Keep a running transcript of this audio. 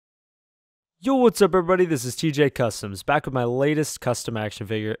Yo, what's up everybody? This is TJ Customs, back with my latest custom action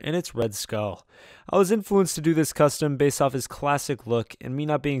figure, and it's Red Skull. I was influenced to do this custom based off his classic look and me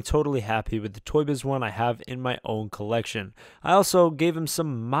not being totally happy with the Toy Biz one I have in my own collection. I also gave him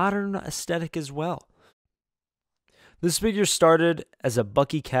some modern aesthetic as well. This figure started as a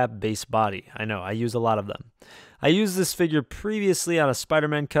Bucky Cap base body. I know, I use a lot of them. I used this figure previously on a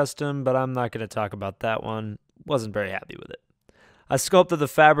Spider-Man custom, but I'm not going to talk about that one. Wasn't very happy with it. I sculpted the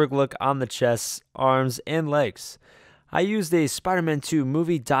fabric look on the chest, arms, and legs. I used a Spider-Man 2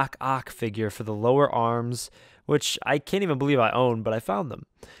 movie Doc Ock figure for the lower arms, which I can't even believe I own, but I found them,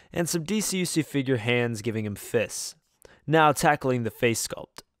 and some DCUC figure hands giving him fists. Now tackling the face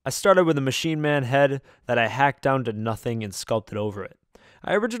sculpt. I started with a Machine Man head that I hacked down to nothing and sculpted over it.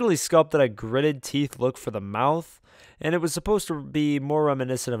 I originally sculpted a gritted teeth look for the mouth, and it was supposed to be more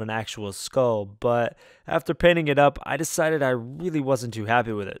reminiscent of an actual skull, but after painting it up, I decided I really wasn't too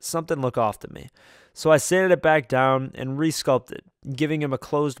happy with it. Something looked off to me. So I sanded it back down and resculpted, giving him a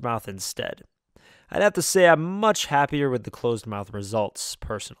closed mouth instead. I'd have to say I'm much happier with the closed mouth results,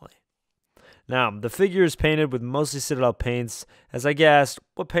 personally. Now, the figure is painted with mostly Citadel paints, as I guessed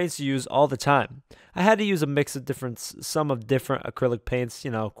what paints to use all the time. I had to use a mix of some of different acrylic paints,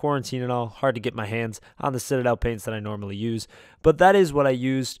 quarantine and all, hard to get my hands on the Citadel paints that I normally use, but that is what I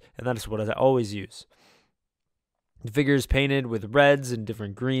used, and that is what I always use. The figure is painted with reds and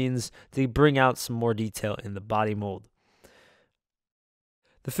different greens to bring out some more detail in the body mold.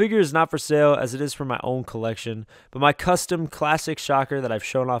 The figure is not for sale as it is for my own collection, but my custom classic shocker that I've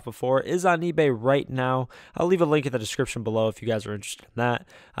shown off before is on eBay right now. I'll leave a link in the description below if you guys are interested in that.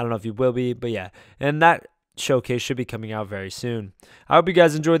 I don't know if you will be, but yeah. And that showcase should be coming out very soon. I hope you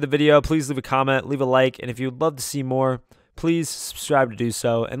guys enjoyed the video. Please leave a comment, leave a like, and if you'd love to see more, please subscribe to do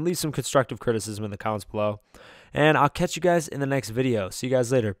so, and leave some constructive criticism in the comments below. And I'll catch you guys in the next video. See you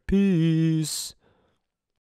guys later. Peace.